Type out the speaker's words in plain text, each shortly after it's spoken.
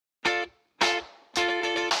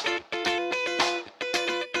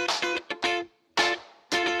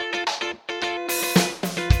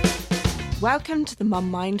Welcome to the Mum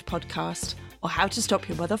Mind podcast, or how to stop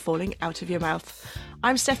your mother falling out of your mouth.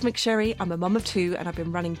 I'm Steph McSherry, I'm a mum of two, and I've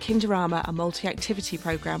been running Kinderama, a multi-activity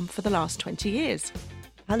programme, for the last 20 years.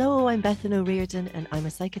 Hello, I'm Bethan O'Riordan and I'm a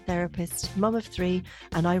psychotherapist, mum of three,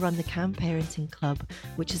 and I run the Calm Parenting Club,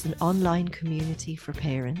 which is an online community for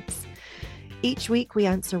parents. Each week we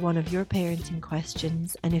answer one of your parenting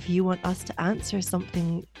questions, and if you want us to answer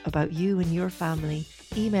something about you and your family,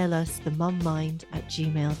 email us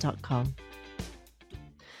themummind@gmail.com.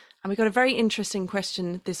 And we got a very interesting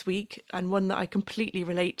question this week, and one that I completely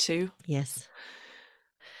relate to. Yes.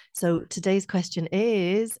 So today's question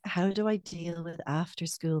is, how do I deal with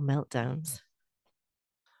after-school meltdowns?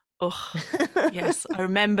 Oh, yes, I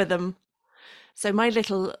remember them. So my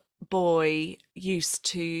little boy used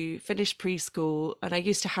to finish preschool, and I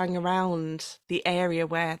used to hang around the area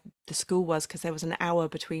where the school was, because there was an hour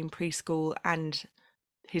between preschool and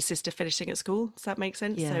his sister finishing at school. Does that make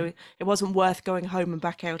sense? Yeah. So it wasn't worth going home and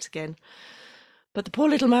back out again. But the poor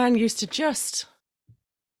little man used to just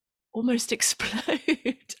almost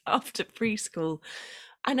explode after preschool.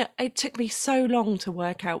 And it took me so long to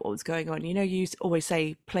work out what was going on. You know, you always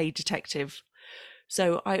say play detective.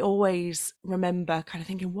 So I always remember kind of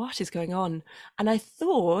thinking, what is going on? And I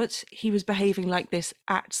thought he was behaving like this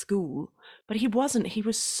at school, but he wasn't. He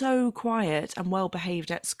was so quiet and well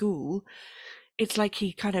behaved at school. It's like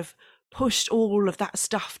he kind of pushed all of that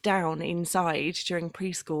stuff down inside during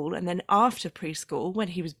preschool, and then after preschool, when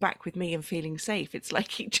he was back with me and feeling safe, it's like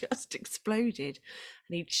he just exploded,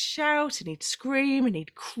 and he'd shout and he'd scream and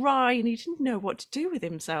he'd cry and he didn't know what to do with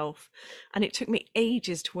himself. And it took me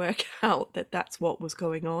ages to work out that that's what was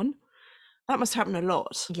going on. That must happen a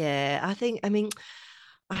lot. Yeah, I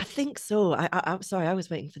think so. I'm sorry, I was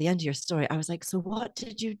waiting for the end of your story. I was like, so what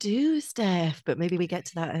did you do, Steph? But maybe we get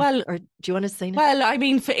to that. Well, Or do you want to say? Well, I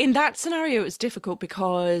mean, in that scenario, it was difficult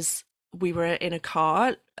because we were in a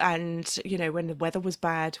car, and you know, when the weather was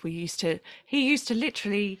bad, he used to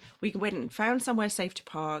literally, we went and found somewhere safe to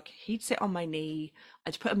park. He'd sit on my knee.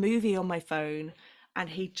 I'd put a movie on my phone, and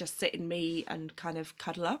he'd just sit in me and kind of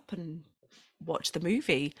cuddle up and watch the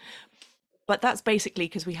movie. But that's basically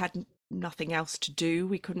because we had nothing else to do.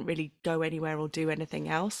 We couldn't really go anywhere or do anything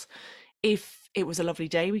else. If it was a lovely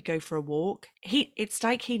day, we'd go for a walk. It's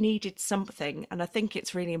like he needed something, and I think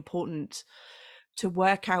it's really important to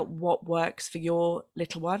work out what works for your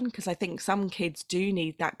little one, because I think some kids do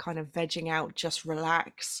need that kind of vegging out, just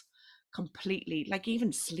relax completely, like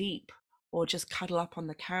even sleep or just cuddle up on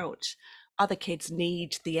the couch. Other kids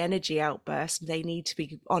need the energy outburst. They need to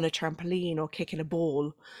be on a trampoline or kicking a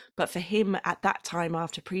ball. But for him at that time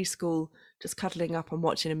after preschool, just cuddling up and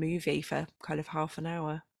watching a movie for kind of half an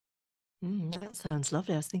hour. That sounds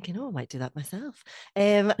lovely. I was thinking, oh, I might do that myself.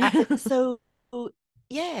 So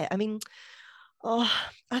yeah, I mean,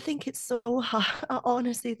 I think it's so hard. I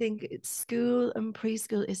honestly think it's school and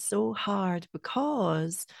preschool is so hard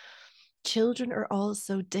because children are all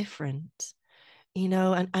so different, you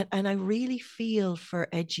know, and I really feel for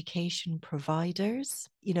education providers.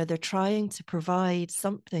 You know, they're trying to provide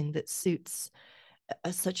something that suits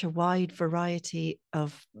such a wide variety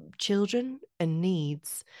of children and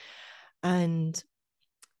needs. And,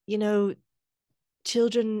 you know,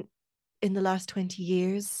 children in the last 20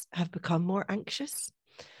 years have become more anxious.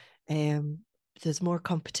 There's more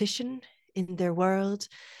competition in their world.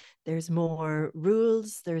 There's more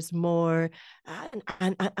rules. There's more,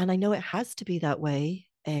 and I know it has to be that way.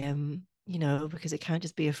 You know, because it can't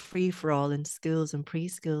just be a free for all in schools and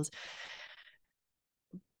preschools.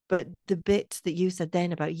 But the bit that you said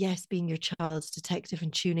then about, yes, being your child's detective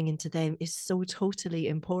and tuning into them is so totally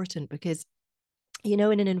important, because you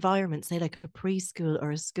know, in an environment, say like a preschool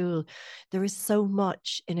or a school, there is so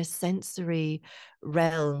much in a sensory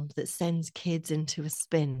realm that sends kids into a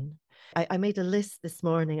spin. I made a list this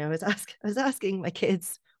morning. I was asking my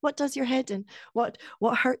kids, what does your head in? What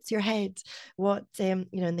hurts your head? What you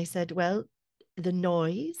know, and they said, well, the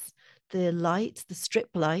noise, the lights, the strip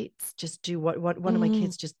lights just do what one of my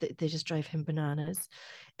kids just they just drive him bananas.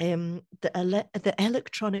 The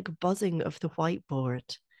electronic buzzing of the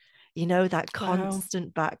whiteboard, you know, that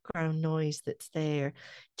constant background noise that's there,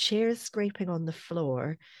 chairs scraping on the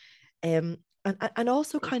floor, and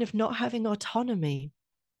also kind of not having autonomy.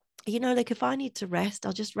 You know, like if I need to rest,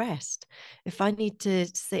 I'll just rest. If I need to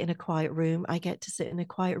sit in a quiet room, I get to sit in a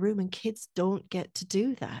quiet room, and kids don't get to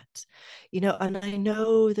do that. You know, and I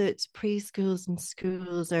know that preschools and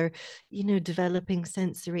schools are, you know, developing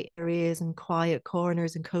sensory areas and quiet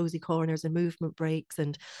corners and cozy corners and movement breaks,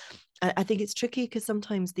 and I think it's tricky because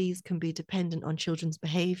sometimes these can be dependent on children's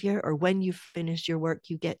behavior, or when you've finished your work,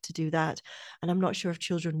 you get to do that. And I'm not sure if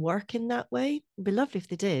children work in that way. It'd be lovely if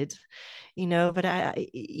they did, but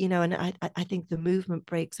and I think the movement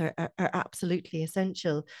breaks are absolutely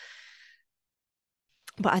essential.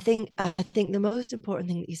 But I think the most important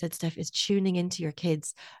thing that you said, Steph, is tuning into your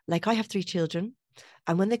kids. Like, I have three children,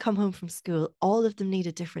 and when they come home from school, all of them need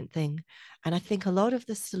a different thing. And I think a lot of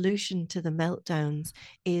the solution to the meltdowns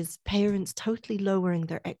is parents totally lowering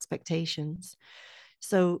their expectations.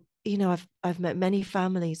 So, I've met many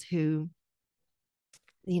families who,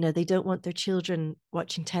 they don't want their children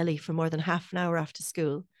watching telly for more than half an hour after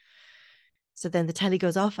school. So then the telly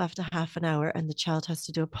goes off after half an hour and the child has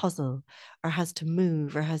to do a puzzle or has to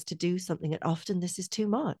move or has to do something. And often this is too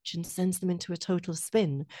much and sends them into a total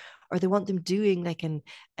spin. Or they want them doing like an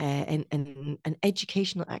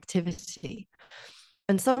educational activity.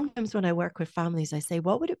 And sometimes when I work with families, I say,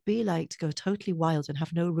 what would it be like to go totally wild and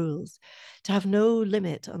have no rules, to have no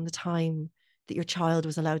limit on the time that your child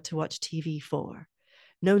was allowed to watch TV for?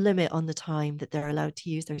 No limit on the time that they're allowed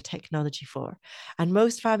to use their technology for. And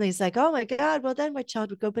most families like, oh my God, well then my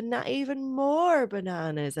child would go even more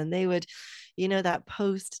bananas. And they would, that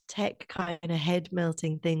post tech kind of head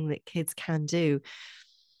melting thing that kids can do.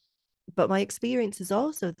 But my experience is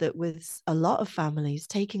also that with a lot of families,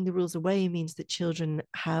 taking the rules away means that children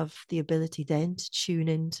have the ability then to tune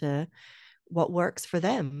into what works for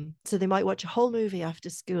them. So they might watch a whole movie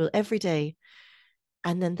after school every day,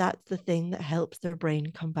 and then that's the thing that helps their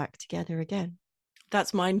brain come back together again.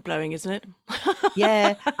 That's mind blowing, isn't it?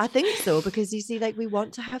 Yeah, I think so, because you see, like, we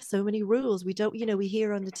want to have so many rules. We don't, we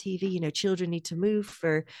hear on the TV, children need to move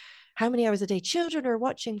for how many hours a day? Children are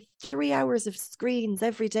watching 3 hours of screens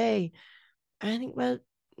every day. I think, well,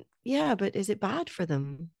 yeah, but is it bad for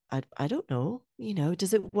them? I don't know.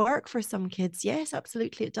 Does it work for some kids? Yes,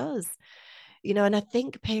 absolutely it does. And I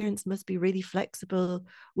think parents must be really flexible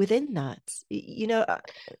within that.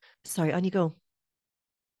 Sorry, on you go.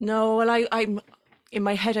 No, well, I'm in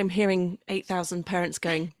my head, I'm hearing 8,000 parents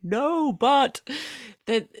going, no, but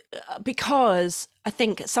that because I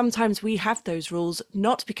think sometimes we have those rules,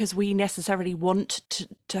 not because we necessarily want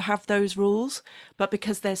to have those rules, but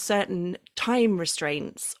because there's certain time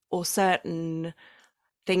restraints or certain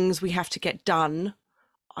things we have to get done,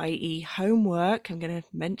 i.e., homework. I'm going to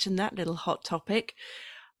mention that little hot topic.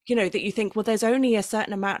 That you think, well, there's only a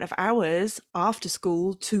certain amount of hours after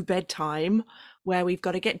school to bedtime where we've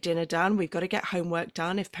got to get dinner done, we've got to get homework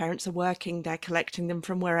done. If parents are working, they're collecting them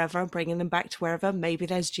from wherever, bringing them back to wherever. Maybe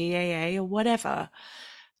there's GAA or whatever.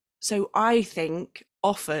 So I think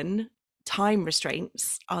often time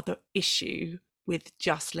restraints are the issue with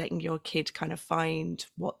just letting your kid kind of find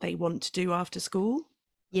what they want to do after school.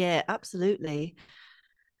 Yeah, absolutely.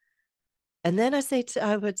 And then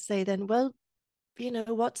I would say then, well,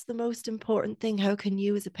 what's the most important thing? How can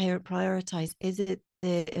you as a parent prioritize? Is it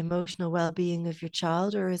the emotional well-being of your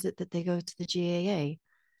child, or is it that they go to the GAA?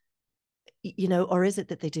 Or is it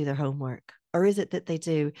that they do their homework? Or is it that they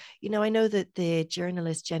do, I know that the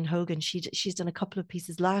journalist Jen Hogan, she's done a couple of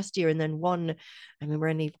pieces last year, and then one, I mean, we're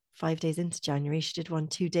only 5 days into January. She did one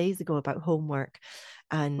 2 days ago about homework.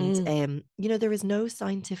 And Mm. there is no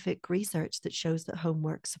scientific research that shows that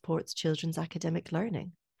homework supports children's academic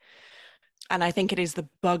learning. And I think it is the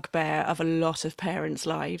bugbear of a lot of parents'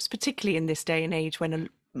 lives, particularly in this day and age when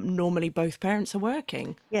normally both parents are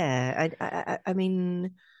working. Yeah, I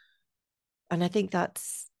mean, and I think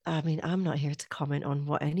I mean, I'm not here to comment on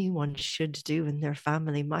what anyone should do in their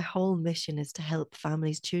family. My whole mission is to help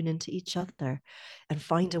families tune into each other and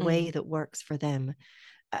find a way Mm. that works for them.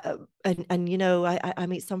 And I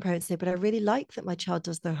meet some parents say, but I really like that my child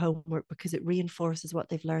does their homework because it reinforces what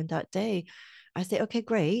they've learned that day. I say, okay,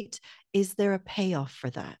 great. Is there a payoff for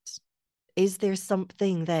that? Is there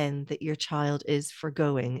something then that your child is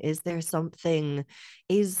forgoing? Is there something,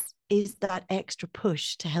 is that extra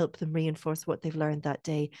push to help them reinforce what they've learned that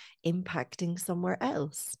day impacting somewhere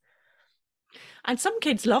else? And some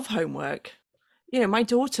kids love homework. My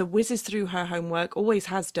daughter whizzes through her homework, always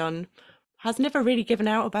has done, has never really given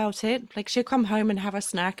out about it. Like she'll come home and have a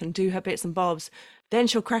snack and do her bits and bobs. Then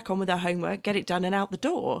she'll crack on with her homework, get it done, and out the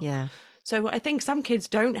door. Yeah. So I think some kids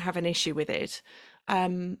don't have an issue with it.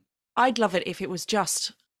 Um, I'd love it if it was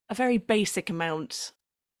just a very basic amount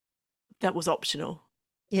that was optional.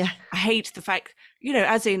 Yeah. I hate the fact,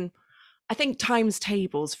 as in, I think times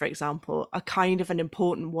tables, for example, are kind of an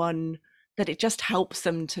important one that it just helps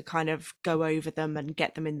them to kind of go over them and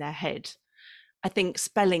get them in their head. I think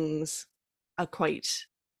spellings are quite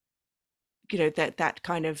that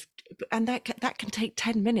kind of, and that can take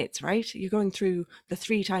 10 minutes, right? You're going through the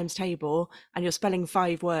three times table and you're spelling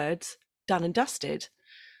 5 words, done and dusted.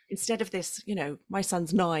 Instead of this, my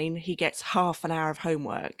son's 9, he gets half an hour of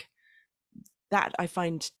homework. That I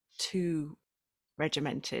find too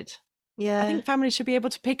regimented. I Yeah. think families should be able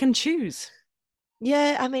to pick and choose.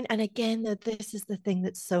 Yeah, I mean, and again, this is the thing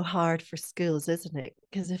that's so hard for schools, isn't it?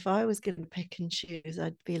 Because if I was going to pick and choose,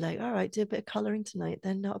 I'd be like, all right, do a bit of coloring tonight,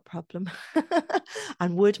 then not a problem.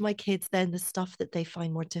 And would my kids then, the stuff that they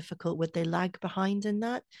find more difficult, would they lag behind in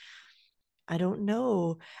that? I don't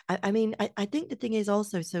know. I mean, I think the thing is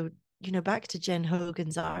also, so, back to Jen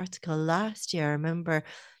Hogan's article last year, I remember,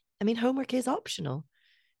 I mean, homework is optional.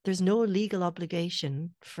 There's no legal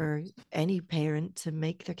obligation for any parent to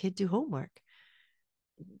make their kid do homework.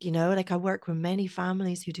 Like I work with many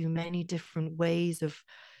families who do many different ways of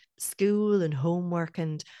school and homework,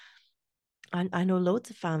 and I know loads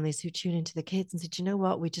of families who tune into the kids and said, you know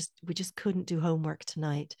what, we just couldn't do homework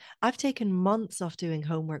tonight. I've taken months off doing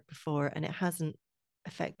homework before, and it hasn't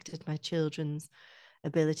affected my children's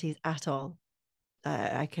abilities at all.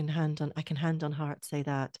 I can hand on heart say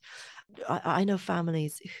that. I know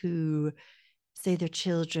families who say their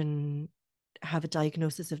children have a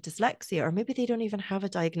diagnosis of dyslexia, or maybe they don't even have a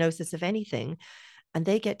diagnosis of anything, and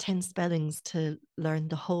they get 10 spellings to learn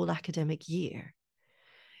the whole academic year.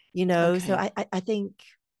 So Okay. I think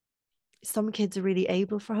some kids are really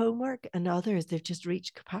able for homework, and others they've just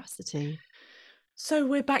reached capacity. So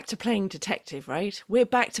we're back to playing detective, right? We're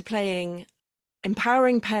back to playing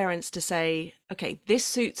empowering parents to say, okay, this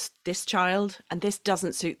suits this child and this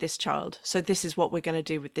doesn't suit this child. So this is what we're going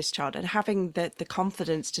to do with this child. And having the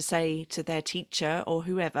confidence to say to their teacher or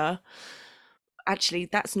whoever, actually,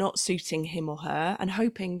 that's not suiting him or her, and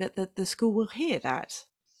hoping that the school will hear that.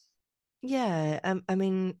 Yeah, I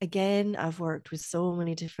mean, again, I've worked with so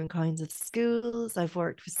many different kinds of schools. I've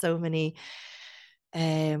worked with so many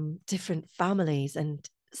different families, and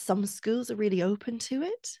some schools are really open to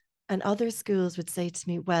it, and other schools would say to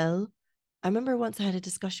me, "Well," I remember once I had a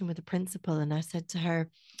discussion with a principal, and I said to her,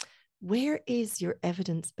 "Where is your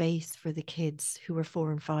evidence base for the kids who are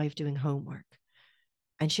 4 and 5 doing homework?"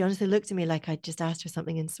 And she honestly looked at me like I'd just asked her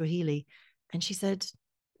something in Swahili, and she said,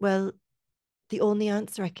 "Well, the only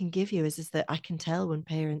answer I can give you is that I can tell when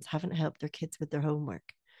parents haven't helped their kids with their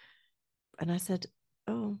homework." And I said,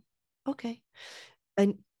 "Oh, okay."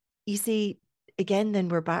 And you see, again, then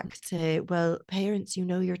we're back to, well, parents,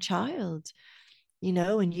 your child,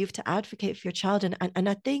 and you have to advocate for your child. And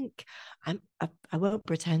I think I won't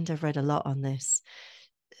pretend I've read a lot on this.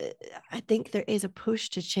 Uh, I think there is a push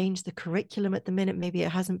to change the curriculum at the minute. Maybe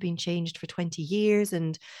it hasn't been changed for 20 years.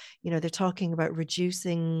 And, they're talking about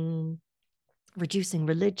reducing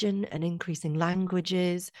religion and increasing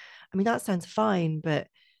languages. I mean, that sounds fine, but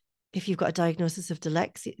if you've got a diagnosis of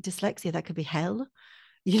dyslexia, that could be hell.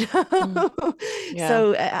 you Mm, know yeah.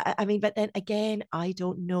 so I mean, but then again, I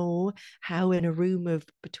don't know how in a room of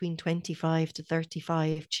between 25 to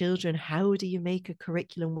 35 children, how do you make a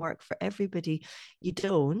curriculum work for everybody? You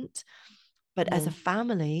don't. But as a Mm.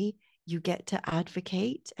 family, you get to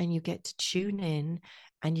advocate and you get to tune in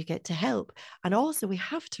and you get to help. And also we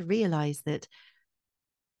have to realize that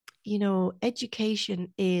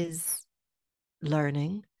education is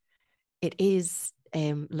learning. It is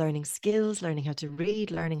learning skills, learning how to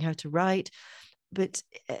read, learning how to write. But,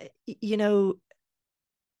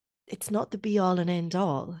 it's not the be all and end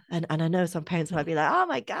all. And I know some parents might Mm. be like, oh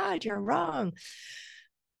my God, you're wrong.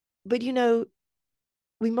 But,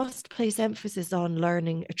 we must place emphasis on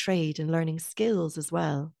learning a trade and learning skills as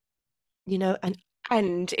well, and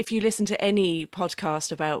And if you listen to any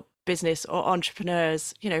podcast about business or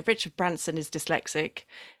entrepreneurs, Richard Branson is dyslexic.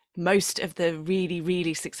 Most of the really,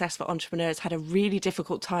 really successful entrepreneurs had a really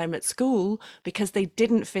difficult time at school because they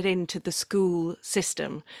didn't fit into the school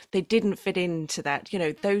system. They didn't fit into that.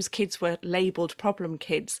 Those kids were labeled problem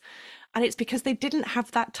kids. And it's because they didn't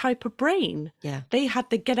have that type of brain. yeah, They had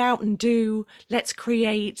to get out and do, let's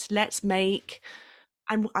create, let's make.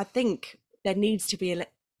 And I think there needs to be an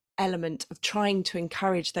element of trying to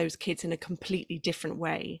encourage those kids in a completely different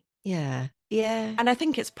way. yeah, yeah. And I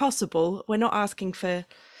think it's possible. We're not asking for,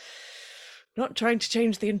 not trying to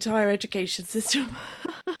change the entire education system.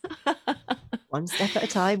 One step at a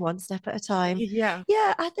time, one step at a time. Yeah.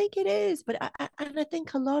 Yeah, I think it is. But I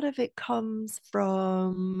think a lot of it comes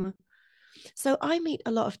from, so I meet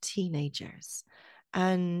a lot of teenagers,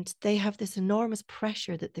 and they have this enormous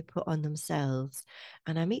pressure that they put on themselves.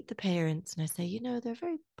 And I meet the parents and I say, they're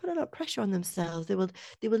very put a lot of pressure on themselves. They will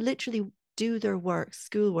literally do their work,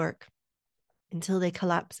 schoolwork, until they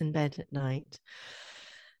collapse in bed at night.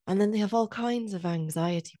 And then they have all kinds of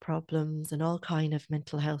anxiety problems and all kind of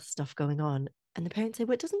mental health stuff going on. And the parents say,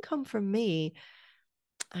 well, it doesn't come from me.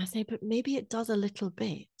 I say, but maybe it does a little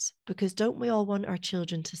bit, because don't we all want our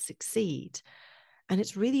children to succeed? And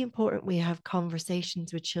it's really important we have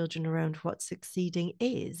conversations with children around what succeeding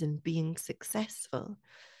is and being successful.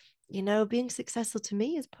 You know, being successful to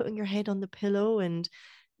me is putting your head on the pillow and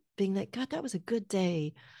being like, God, that was a good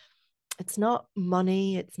day. It's not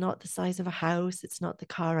money, it's not the size of a house, it's not the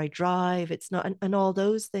car I drive, it's not, and all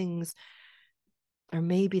those things are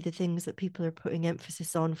maybe the things that people are putting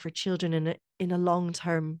emphasis on for children in a long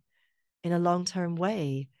term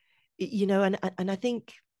way. You know, and I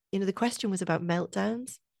think, you know, the question was about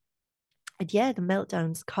meltdowns. And yeah, the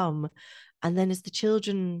meltdowns come. And then as the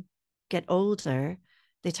children get older,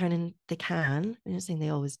 they can, I'm not saying they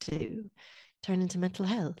always do, turn into mental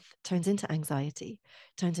health, turns into anxiety,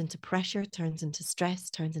 turns into pressure, turns into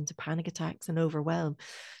stress, turns into panic attacks and overwhelm.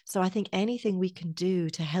 So I think anything we can do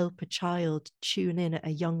to help a child tune in at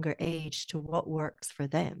a younger age to what works for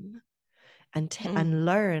them, Mm. and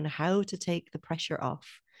learn how to take the pressure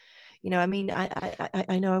off. You know, I mean,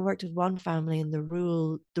 I know I worked with one family, and the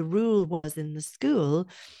rule was in the school,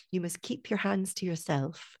 you must keep your hands to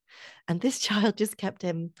yourself. And this child just kept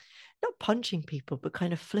not punching people, but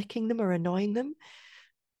kind of flicking them or annoying them.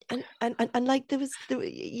 And like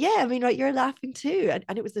yeah, I mean, right, you're laughing too.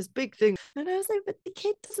 And it was this big thing. And I was like, but the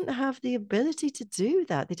kid doesn't have the ability to do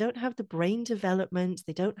that. They don't have the brain development,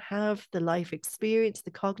 they don't have the life experience, the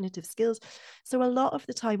cognitive skills. So a lot of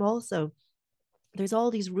the time also, there's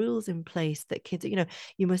all these rules in place that kids, you know,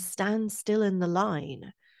 you must stand still in the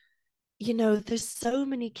line. You know, there's so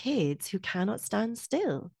many kids who cannot stand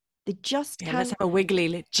still. They just Yeah, let's can't. have a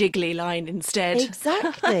wiggly, jiggly line instead.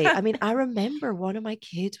 Exactly. I mean, I remember one of my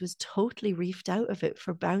kids was totally reefed out of it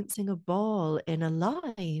for bouncing a ball in a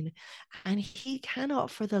line, and he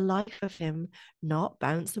cannot for the life of him not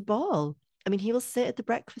bounce a ball. I mean, he will sit at the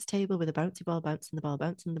breakfast table with a bouncy ball, bouncing the ball,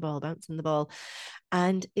 bouncing the ball, bouncing the ball.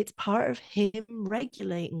 And it's part of him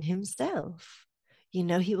regulating himself. You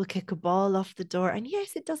know, he will kick a ball off the door. And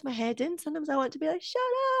yes, it does my head in. Sometimes I want to be like, shut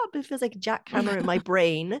up. It feels like a jackhammer in my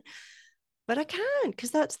brain, but I can't, because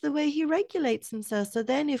that's the way he regulates himself. So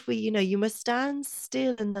then if we, you know, you must stand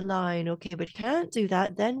still in the line. Okay, but you can't do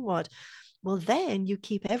that. Then what? Well, then you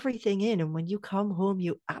keep everything in. And when you come home,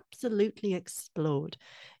 you absolutely explode.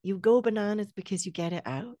 You go bananas because you get it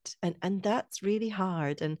out. And that's really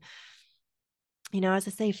hard. And, you know, as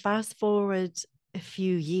I say, fast forward a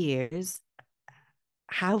few years,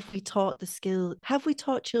 have we taught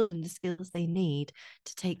children the skills they need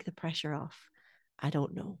to take the pressure off? I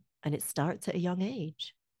don't know. And it starts at a young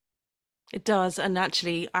age. It does. And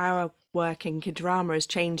actually, our work in kid drama has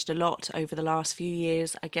changed a lot over the last few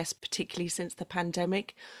years, I guess, particularly since the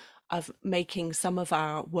pandemic, of making some of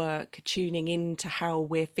our work tuning into how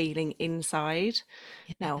we're feeling inside.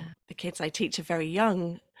 Now, Yeah. the kids I teach are very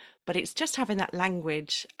young, but it's just having that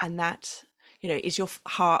language and that, is your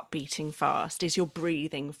heart beating fast? Is your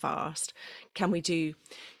breathing fast? Can we do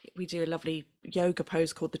a lovely yoga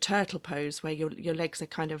pose called the turtle pose, where your legs are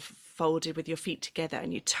kind of folded with your feet together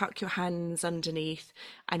and you tuck your hands underneath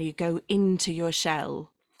and you go into your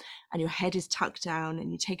shell and your head is tucked down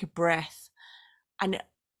and you take a breath. And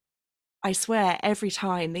I swear, every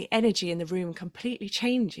time the energy in the room completely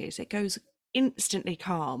changes. It goes instantly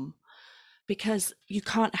calm, because you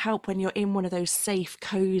can't help when you're in one of those safe,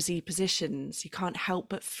 cozy positions, you can't help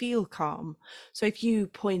but feel calm. So if you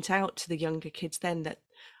point out to the younger kids then that,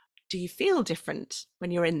 do you feel different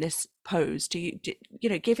when you're in this pose?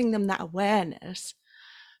 Giving them that awareness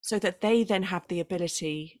so that they then have the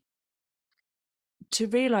ability to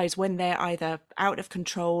realize when they're either out of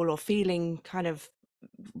control or feeling kind of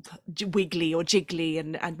wiggly or jiggly,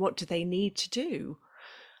 and what do they need to do.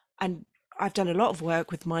 And I've done a lot of work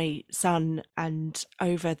with my son, and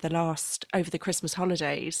over the Christmas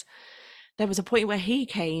holidays, there was a point where he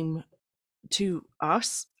came to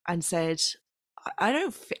us and said, I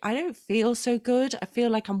don't feel so good. I feel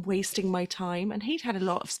like I'm wasting my time." And he'd had a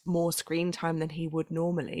lot of more screen time than he would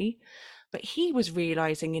normally, but he was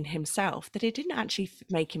realizing in himself that it didn't actually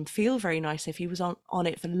make him feel very nice if he was on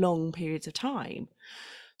it for long periods of time.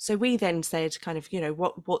 So we then said, kind of,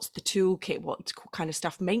 what's the toolkit? What kind of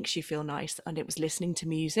stuff makes you feel nice? And it was listening to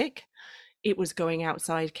music. It was going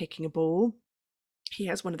outside, kicking a ball. He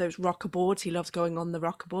has one of those rocker boards. He loves going on the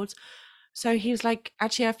rocker boards. So he was like,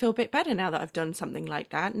 actually, I feel a bit better now that I've done something like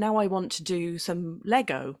that. Now I want to do some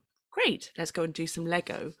Lego. Great, let's go and do some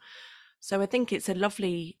Lego. So I think it's a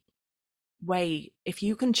lovely way, if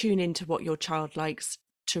you can tune into what your child likes,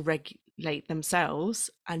 to regulate themselves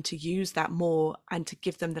and to use that more and to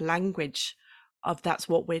give them the language of that's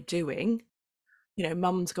what we're doing. You know,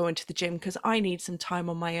 mum's going to the gym because I need some time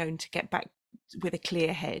on my own to get back with a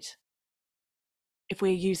clear head. If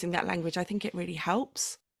we're using that language, I think it really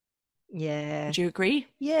helps. Yeah. Would you agree?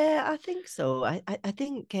 Yeah, I think so. I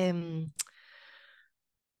think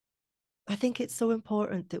it's so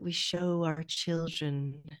important that we show our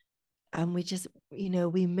children and we just,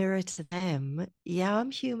 we mirror to them. Yeah,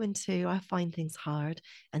 I'm human too. I find things hard.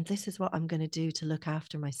 And this is what I'm going to do to look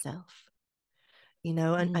after myself.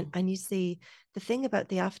 Mm. And you see, the thing about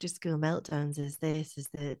the after school meltdowns is this is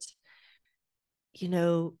that,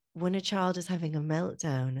 when a child is having a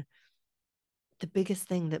meltdown, the biggest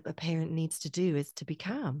thing that a parent needs to do is to be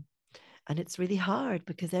calm. And it's really hard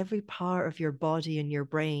because every part of your body and your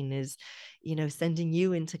brain is, sending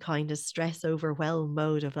you into kind of stress overwhelm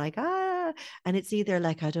mode of like, and it's either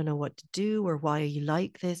like, I don't know what to do, or why are you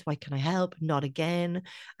like this? Why can I help? Not again.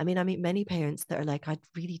 I meet many parents that are like, I'd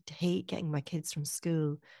really hate getting my kids from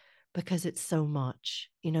school because it's so much,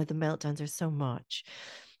 the meltdowns are so much.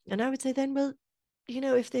 And I would say then, well,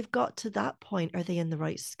 if they've got to that point, are they in the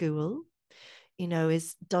right school?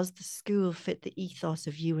 Is does the school fit the ethos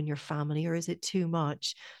of you and your family, or is it too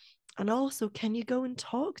much? And also, can you go and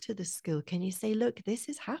talk to the school? Can you say, look, this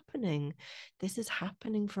is happening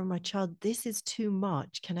for my child, this is too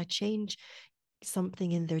much, can I change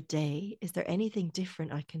something in their day? Is there anything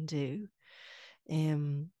different I can do?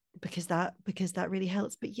 um because that really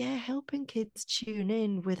helps. But yeah, helping kids tune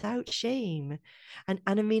in without shame. And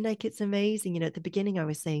I mean, like, it's amazing, at the beginning I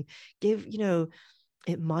was saying, give,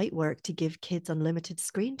 it might work to give kids unlimited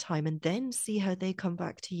screen time and then see how they come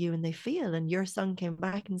back to you and they feel. And your son came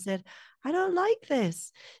back and said, I don't like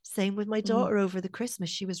this. Same with my Mm. daughter over the Christmas.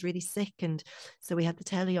 She was really sick. And so we had the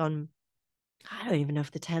telly on. I don't even know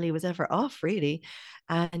if the telly was ever off, really.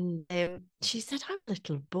 And she said, I'm a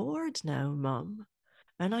little bored now, Mum.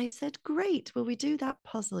 And I said, great. Will we do that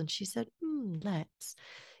puzzle? And she said, let's.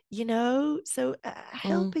 So Mm.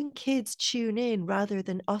 helping kids tune in rather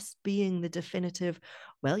than us being the definitive,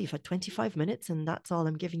 well, you've had 25 minutes and that's all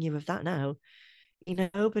I'm giving you of that now.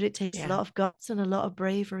 But it takes a Yeah. lot of guts and a lot of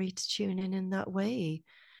bravery to tune in that way.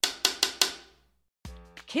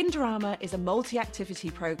 Kinderama is a multi-activity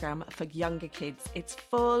program for younger kids. It's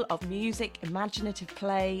full of music, imaginative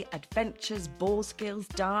play, adventures, ball skills,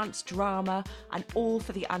 dance, drama, and all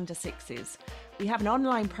for the under sixes. We have an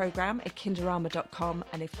online program at kinderama.com,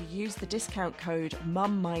 and if you use the discount code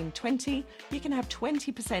MUMMIND20, you can have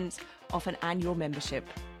 20% off an annual membership.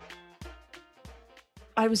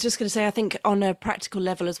 I was just going to say, I think on a practical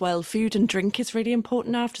level as well, food and drink is really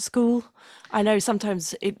important after school. I know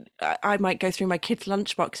sometimes I might go through my kids'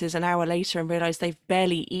 lunch boxes an hour later and realize they've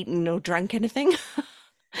barely eaten or drank anything.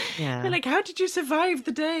 They're Yeah. like, how did you survive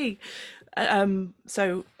the day?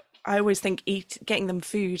 So I always think getting them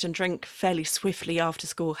food and drink fairly swiftly after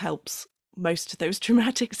school helps most of those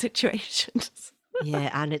traumatic situations.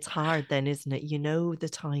 Yeah. And it's hard then, isn't it? The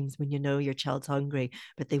times when your child's hungry,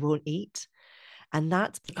 but they won't eat. And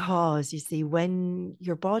that's because, you see, when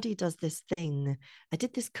your body does this thing, I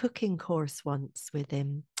did this cooking course once with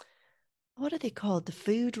him. What are they called? The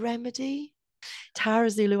food remedy? Tara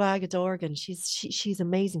Zuluaga Dorgan. She's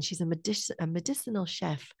amazing. She's a medicinal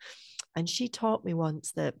chef. And she taught me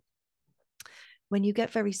once that when you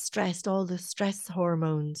get very stressed, all the stress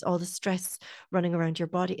hormones, all the stress running around your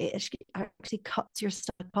body, it actually cuts your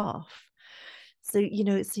stomach off. So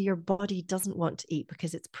your body doesn't want to eat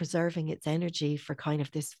because it's preserving its energy for kind of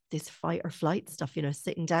this fight or flight stuff.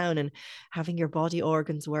 Sitting down and having your body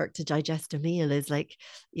organs work to digest a meal is like,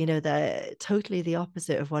 the totally the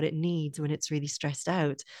opposite of what it needs when it's really stressed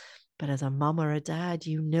out. But as a mom or a dad,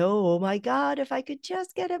 oh my God, if I could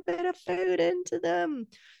just get a bit of food into them.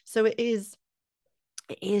 So it is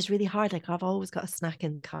really hard. Like, I've always got a snack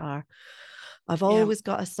in the car. I've Yeah. always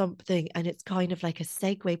got a something, and it's kind of like a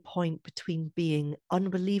segue point between being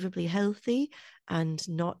unbelievably healthy and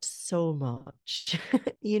not so much,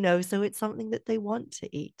 So it's something that they want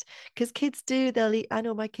to eat because kids do. They'll eat. I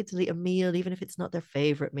know my kids will eat a meal, even if it's not their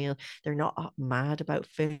favorite meal. They're not mad about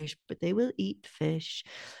fish, but they will eat fish.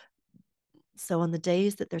 So on the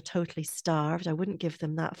days that they're totally starved, I wouldn't give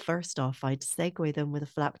them that first off. I'd segue them with a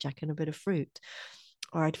flapjack and a bit of fruit.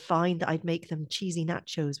 Or I'd find that I'd make them cheesy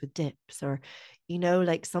nachos with dips, or,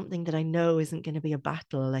 like something that I know isn't going to be a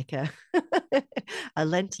battle, like a a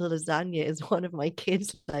lentil lasagna is one of my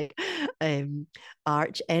kids' like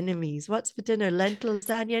arch enemies. What's for dinner? Lentil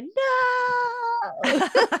lasagna? No.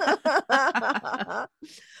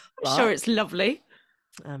 I'm sure But it's lovely.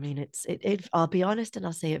 I mean, I'll be honest and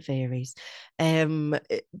I'll say it varies.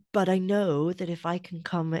 But I know that if I can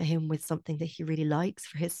come at him with something that he really likes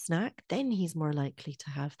for his snack, then he's more likely to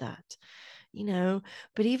have that. you know.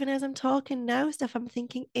 But even as I'm talking now, stuff I'm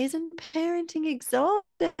thinking, isn't parenting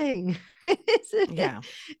exhausting? isn't, Yeah.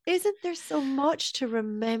 isn't there so much to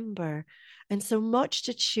remember and so much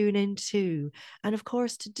to tune into? And of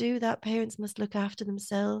course, to do that, parents must look after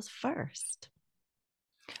themselves first.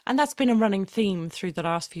 And that's been a running theme through the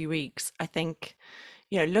last few weeks. I think,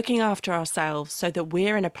 looking after ourselves so that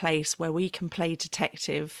we're in a place where we can play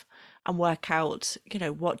detective and work out,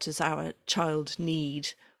 what does our child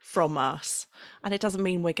need from us? And it doesn't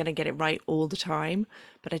mean we're going to get it right all the time,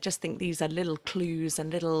 but I just think these are little clues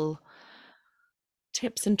and little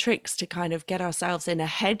tips and tricks to kind of get ourselves in a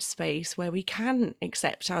headspace where we can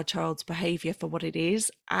accept our child's behavior for what it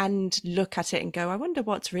is and look at it and go, I wonder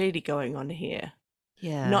what's really going on here,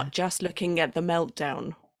 Yeah. not just looking at the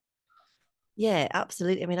meltdown. Yeah,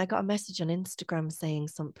 absolutely. I mean, I got a message on Instagram saying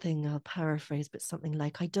something, I'll paraphrase, but something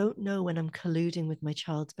like, I don't know when I'm colluding with my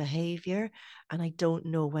child's behavior, and I don't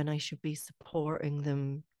know when I should be supporting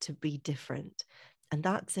them to be different. And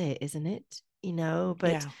that's it, isn't it?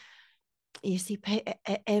 But Yeah, you see,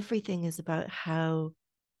 everything is about how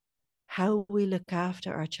we look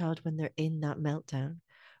after our child when they're in that meltdown,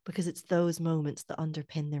 because it's those moments that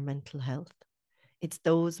underpin their mental health. It's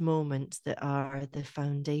those moments that are the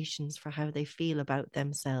foundations for how they feel about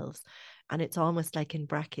themselves. And it's almost like, in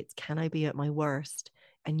brackets, can I be at my worst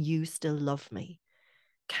and you still love me?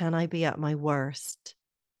 Can I be at my worst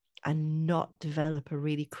and not develop a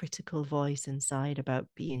really critical voice inside about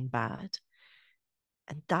being bad?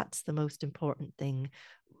 And that's the most important thing.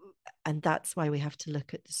 And that's why we have to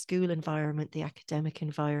look at the school environment, the academic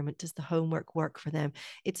environment. Does the homework work for them?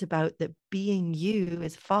 It's about that being you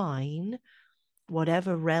is fine,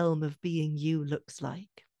 whatever realm of being you looks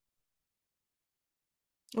like.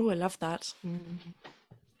 oh, I love that. Mm.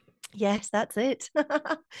 Yes, that's it.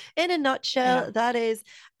 In a Yeah, nutshell, that is,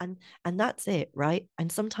 and that's it, right?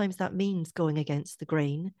 And sometimes that means going against the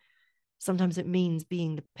grain. Sometimes it means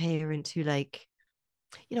being the parent who, like,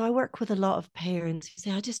 I work with a lot of parents who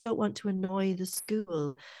say, I just don't want to annoy the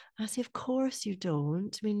school. I say, of course you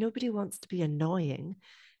don't. I mean, nobody wants to be annoying.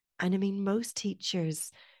 And I mean, most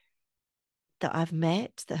teachers that I've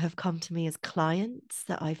met that have come to me as clients,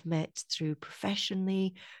 that I've met through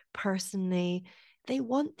professionally, personally, they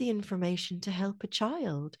want the information to help a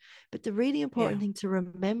child. But the really important yeah, thing to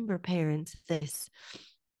remember, parents, is this: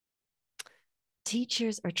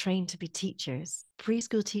 teachers are trained to be teachers,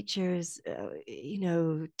 preschool teachers,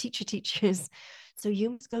 teachers. So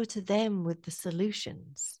you must go to them with the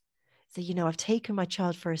solutions. So, I've taken my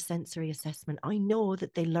child for a sensory assessment. I know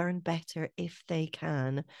that they learn better if they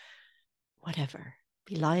can, whatever,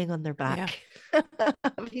 be lying on their yeah. back,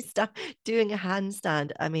 be doing a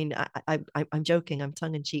handstand. I mean, I'm joking. I'm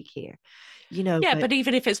tongue in cheek here, Yeah, but but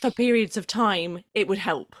even if it's for periods of time, it would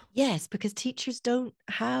help. yes, because teachers don't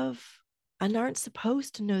have and aren't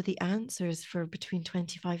supposed to know the answers for between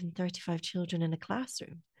 25 and 35 children in a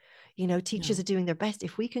classroom. Teachers No. are doing their best.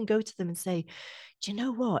 If we can go to them and say, do you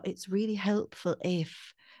know what? It's really helpful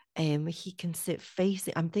if he can sit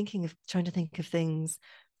facing. I'm thinking of trying to think of things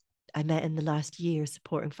I met in the last year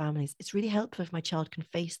supporting families. It's really helpful if my child can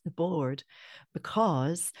face the board,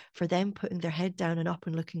 because for them putting their head down and up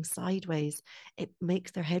and looking sideways, it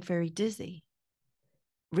makes their head very dizzy.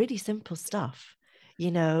 Really simple stuff, you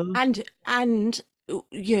know? And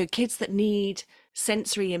kids that need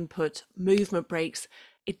sensory input, movement breaks,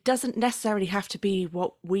 it doesn't necessarily have to be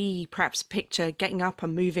what we perhaps picture, getting up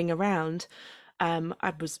and moving around.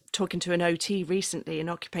 I was talking to an OT recently, an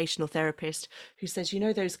occupational therapist, who says,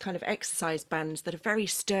 those kind of exercise bands that are very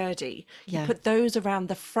sturdy, you Yeah. put those around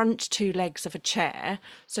the front two legs of a chair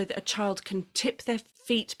so that a child can tip their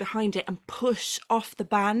feet behind it and push off the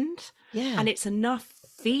band, Yeah. and it's enough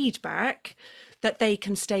feedback that they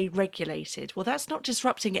can stay regulated. Well, that's not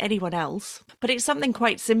disrupting anyone else, but it's something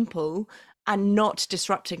quite simple and not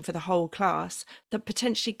disrupting for the whole class that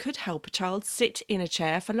potentially could help a child sit in a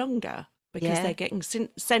chair for longer because they're Yeah. getting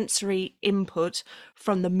sensory input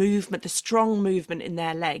from the movement, the strong movement in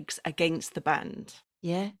their legs against the band.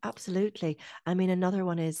 Yeah, absolutely. I mean, another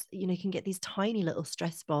one is, you can get these tiny little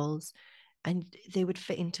stress balls and they would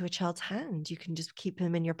fit into a child's hand. You can just keep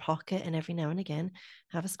them in your pocket and every now and again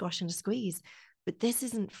have a squash and a squeeze. But this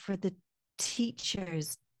isn't for the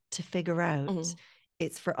teachers to figure out. Mm.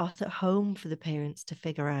 It's for us at home, for the parents to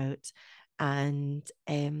figure out and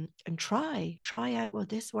try out, well,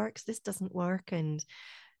 this works, this doesn't work. And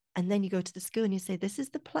then you go to the school and you say, this is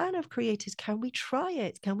the plan I've created. Can we try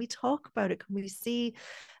it? Can we talk about it? Can we see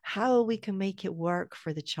how we can make it work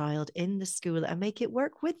for the child in the school and make it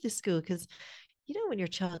work with the school? Because you don't want your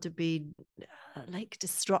child to be like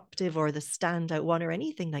disruptive or the standout one or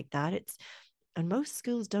anything like that. And most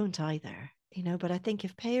schools don't either. But I think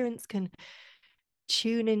if parents can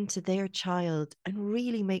tune into their child and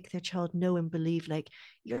really make their child know and believe, like,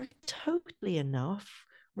 you're totally enough.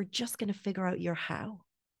 We're just going to figure out your how.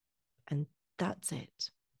 And that's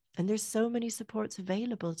it. And there's so many supports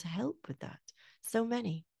available to help with that. So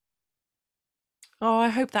many. Oh, I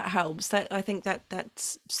hope that helps. That I think that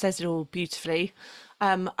says it all beautifully.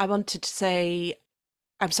 I wanted to say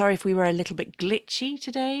I'm sorry if we were a little bit glitchy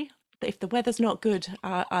today. If the weather's not good,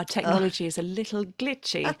 our Oh. technology is a little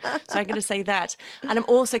glitchy. So I'm going to say that. And I'm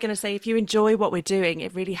also going to say if you enjoy what we're doing,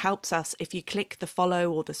 it really helps us if you click the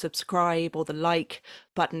follow or the subscribe or the like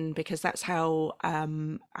button, because that's how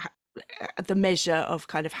the measure of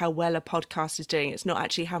kind of how well a podcast is doing. It's not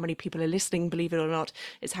actually how many people are listening, believe it or not.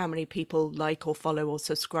 It's how many people like or follow or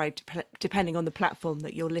subscribe, depending on the platform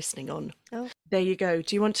that you're listening on. Oh. There you go.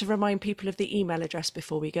 Do you want to remind people of the email address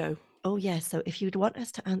before we go? Oh, yes. So if you'd want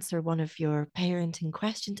us to answer one of your parenting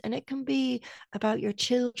questions, and it can be about your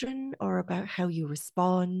children or about how you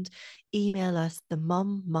respond, email us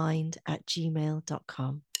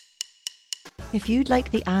themummind@gmail.com. If you'd like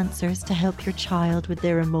the answers to help your child with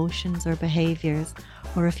their emotions or behaviors,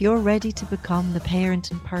 or if you're ready to become the parent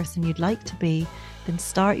and person you'd like to be, then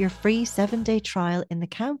start your free 7-day trial in the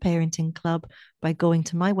Calm Parenting Club by going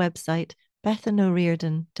to my website,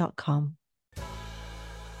 bethanoreardon.com.